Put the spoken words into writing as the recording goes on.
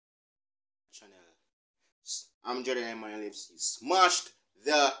channel. I'm Jordan Emmanuel FC. Smash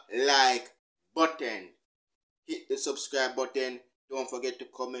the like button. Hit the subscribe button. Don't forget to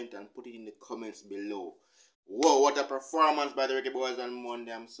comment and put it in the comments below. Whoa, what a performance by the Reggae Boys on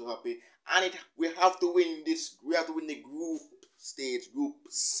Monday. I'm so happy. And we have to win this. We have to win the group stage. Group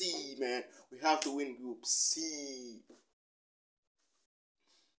C, man. We have to win Group C.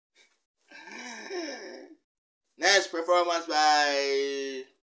 Nice performance by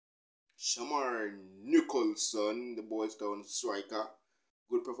Shamar Nicholson, the Boys Town striker.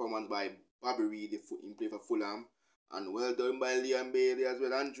 Good performance by Bobby Reed, in play for Fulham. And well done by Liam Bailey as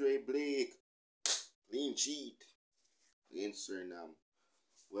well. Andre Blake. Clean sheet against Suriname.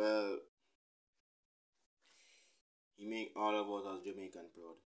 Well, he make all of us as Jamaican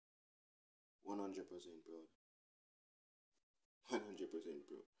proud. 100% proud. 100%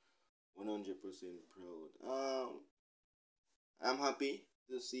 proud. 100% proud. I'm happy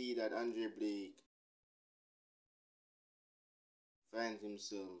to see that Andre Blake finds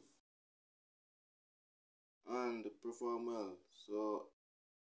himself and perform well. So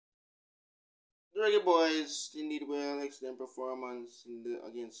the Reggae Boys did well, excellent performance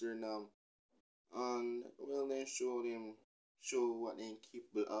against Suriname, and well then show what they're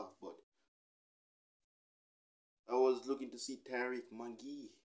capable of. But I was looking to see Tariq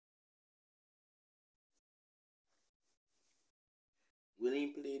Magee. Will he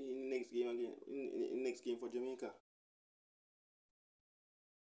play in the next game again? In the next game for Jamaica?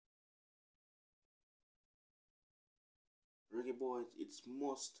 Reggae Boys, it's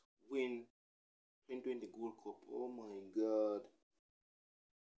must win 2020 Gold Cup. Oh my God.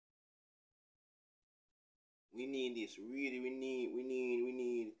 We need this. Really, we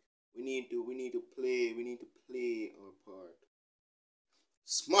need to play our part.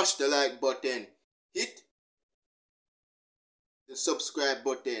 Smash the like button. Hit the subscribe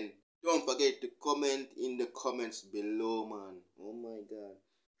button. Don't forget to comment in the comments below, man. Oh my God.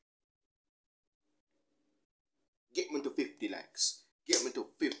 Get me to 50 likes. Get me to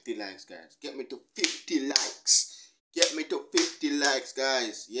 50 likes, guys. Get me to 50 likes. Get me to 50 likes,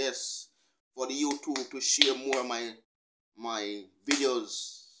 guys. Yes. For the YouTube to share more of my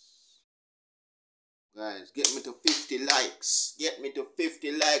videos. Guys, get me to 50 likes. Get me to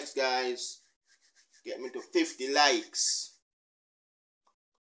 50 likes, guys. Get me to 50 likes.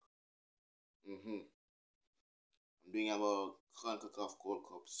 I'm doing about CONCACAF Gold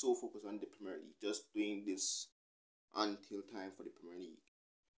Cup. So focused on the Premier League. Just doing this until time for the Premier League.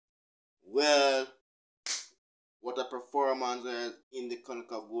 Well, what a performance in the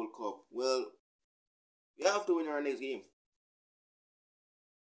CONCACAF Gold Cup. Well, we have to win our next game.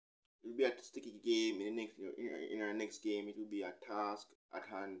 It will be a sticky game in our next game. It will be a task at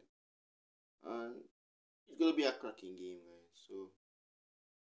hand, and it's gonna be a cracking game, guys. So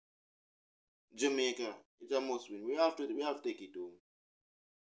Jamaica, it's a must win. We have to take it home.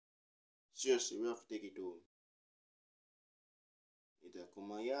 Seriously, we have to take it home.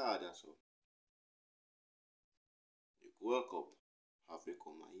 Come a yard or so. The World Cup have to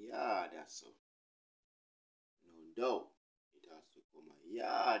come a yard or so. No doubt. It has to come a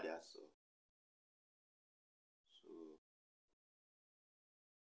yard or so. So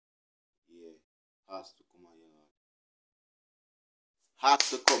yeah, has to come a yard. Has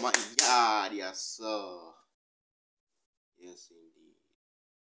to come a yard, yes sir. Yes indeed.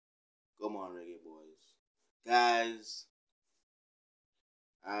 Come on, Reggae Boys. Guys,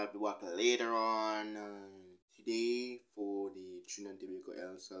 I'll be back later on today for the Trinidad and Tobago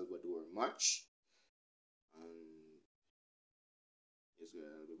El Salvador match. And yes,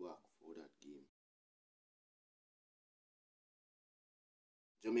 I'll be back for that game.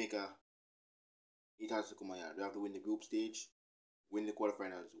 Jamaica, it has to come out. We have to win the group stage, win the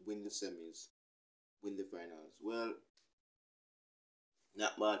quarterfinals, win the semis, win the finals. Well,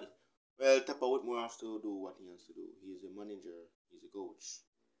 not bad. Well, Tapa Whitmore has to do what he has to do. He's a manager, he's a coach.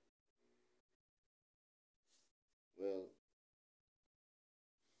 Well,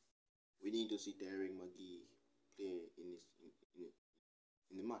 we need to see Tariq Magee play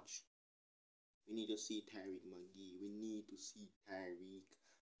in the match. We need to see Tariq Magee. We need to see Tariq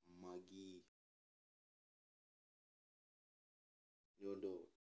Magee. No doubt.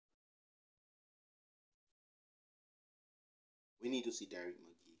 We need to see Tariq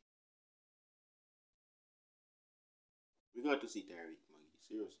Magee. We got to see Tariq Magee.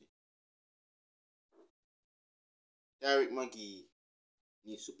 Seriously. Tariq Magee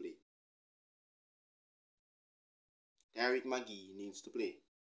needs to play. Tariq Magee needs to play.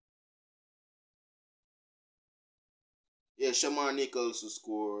 Yeah, Shamar Nichols to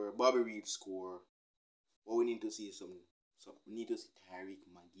score, Bobby Reed score. But we need to see some So we need to see Tariq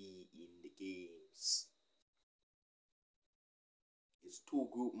Magee in the games. It's 2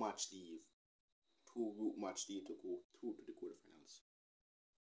 group match leave. 2 group match leave to go through to the quarterfinals.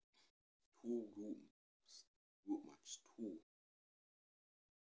 2 group match. 2.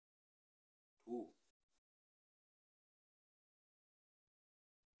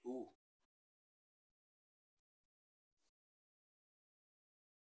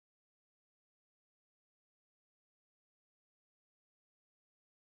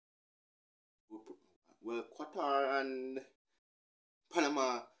 Well, Qatar and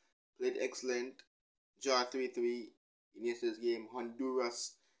Panama played excellent. Draw 3-3 in yesterday's game.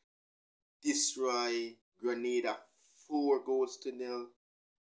 Honduras destroy Grenada 4-0.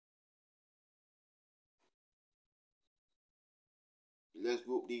 Let's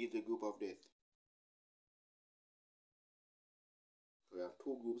group D is the group of death. So we have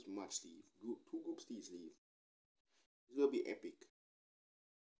 2 groups match leave. 2 groups stage leave. It's gonna be epic.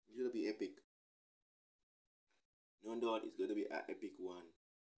 No doubt it's gonna be an epic one.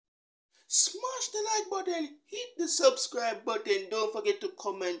 Smash the like button, hit the subscribe button, don't forget to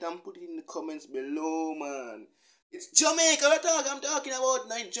comment and put it in the comments below, man. It's Jamaica, I'm talking about,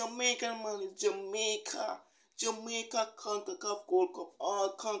 not Jamaican, man. It's Jamaica. Jamaica CONCACAF Gold Cup,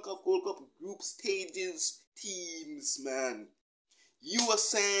 all CONCACAF Gold Cup group stages teams, man.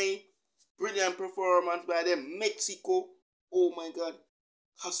 USA, brilliant performance by them. Mexico, oh my god.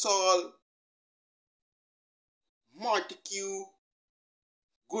 Casal, Martigue,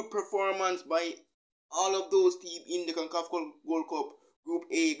 good performance by all of those teams in the CONCACAF Gold Cup. Group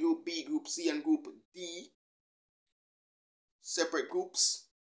A, Group B, Group C, and Group D. Separate groups.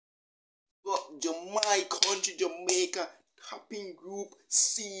 But my country, Jamaica, topping Group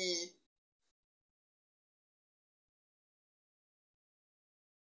C.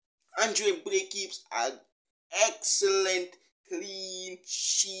 Andre Blake keeps an excellent clean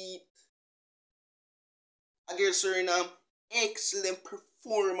sheet against Suriname. Excellent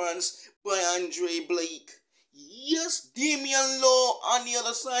performance by Andre Blake. Yes, Damian Lowe on the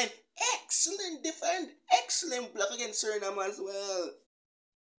other side. Excellent defend. Excellent block against Suriname as well.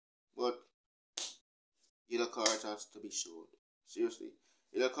 But yellow cards has to be showed. Seriously.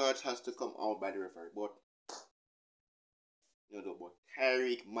 Yellow cards has to come out by the referee. But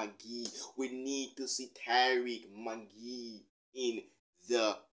Tariq Magee. We need to see Tariq Magee in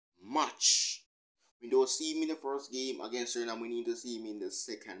the match. We don't see him in the first game against Suriname. We need to see him in the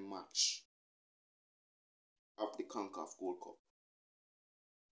second match of the CONCACAF Gold Cup.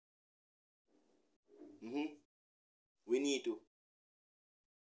 We need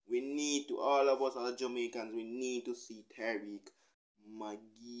to, all of us as Jamaicans, we need to see Tariq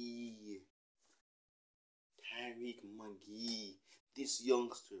Magee. Tariq Magee. This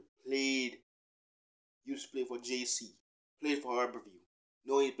youngster used to play for JC, played for Harborview.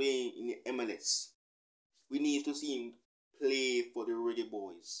 Now he's playing in the MLS. We need to see him play for the Reggae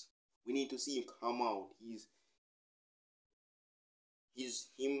boyz. We need to see him come out. He's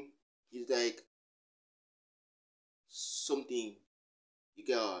like something you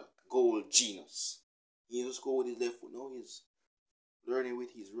got goal genius. He used to score with his left foot. Now he's learning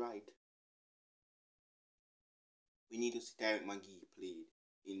with his right. We need to see Tariq Magee played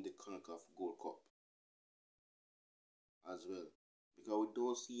in the CONCACAF Gold Cup as well. Because we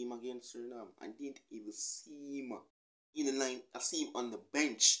don't see him against Suriname. I didn't even see him in the line. I see him on the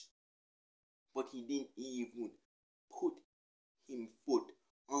bench. But he didn't even put him foot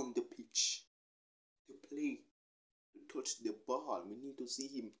on the pitch to play, to touch the ball. We need to see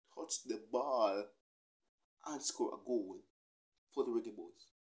him touch the ball and score a goal for the Reggae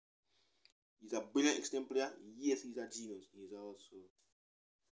boyz. He's a brilliant extent player. Yes, he's a genius. He's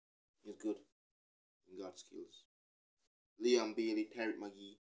good. He got skills. Liam Bailey, Tariq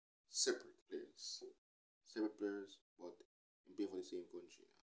Magee, separate players, but they play for the same country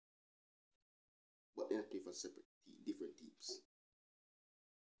now. But they play for different teams.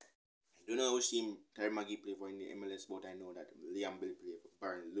 I don't know which team Tariq Magee play for in the MLS, but I know that Liam Bailey play for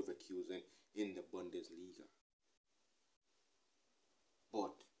Bayern Leverkusen in the Bundesliga.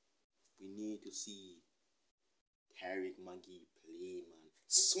 But we need to see Tariq Magee play, man.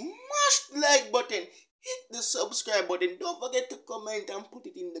 Smash the like button, hit the subscribe button. Don't forget to comment and put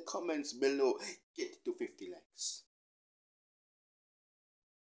it in the comments below. Get it to 50 likes.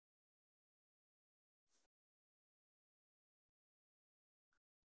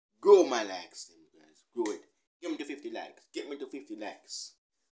 Grow my likes, then, guys. Grow it. Get me to 50 likes. Get me to 50 likes.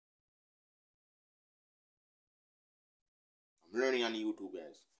 I'm learning on YouTube,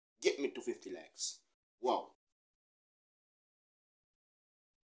 guys. Get me to 50 likes. Wow.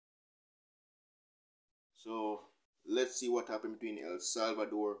 So, let's see what happened between El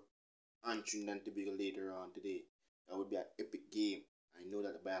Salvador and Trinidad and Tobago later on today. That would be an epic game. I know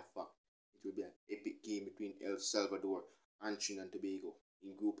that by a fact. It will be an epic game between El Salvador and Trinidad and Tobago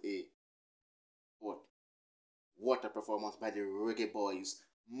in Group A. But what a performance by the Reggae boys.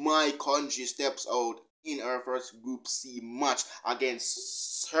 My country steps out in our first Group C match against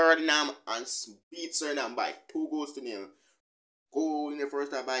Suriname and beat Suriname by 2-0. Goal in the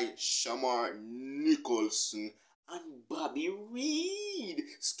first half by Shamar Nicholson and Bobby Reed.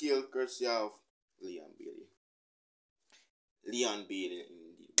 Skill courtesy of Leon Bailey. Leon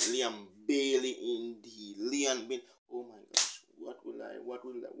Bailey indeed. Leon Bailey. Oh my gosh. What will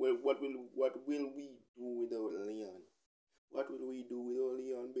we do without Leon? What will we do without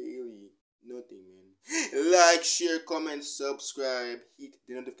Leon Bailey? Nothing, man. Like, share, comment, subscribe, hit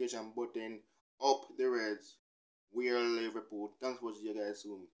the notification button. Up the Reds. We are Liverpool. Thanks for watching, you guys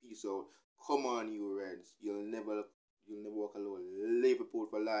soon. Peace out. Come on, you Reds. You'll never walk alone. Liverpool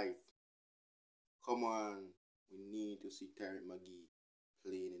for life. Come on. We need to see Tarek McGee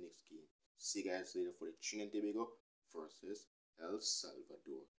play in the next game. See you guys later for the Trinidad and Tobago versus El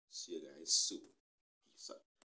Salvador. See you guys soon. Peace out.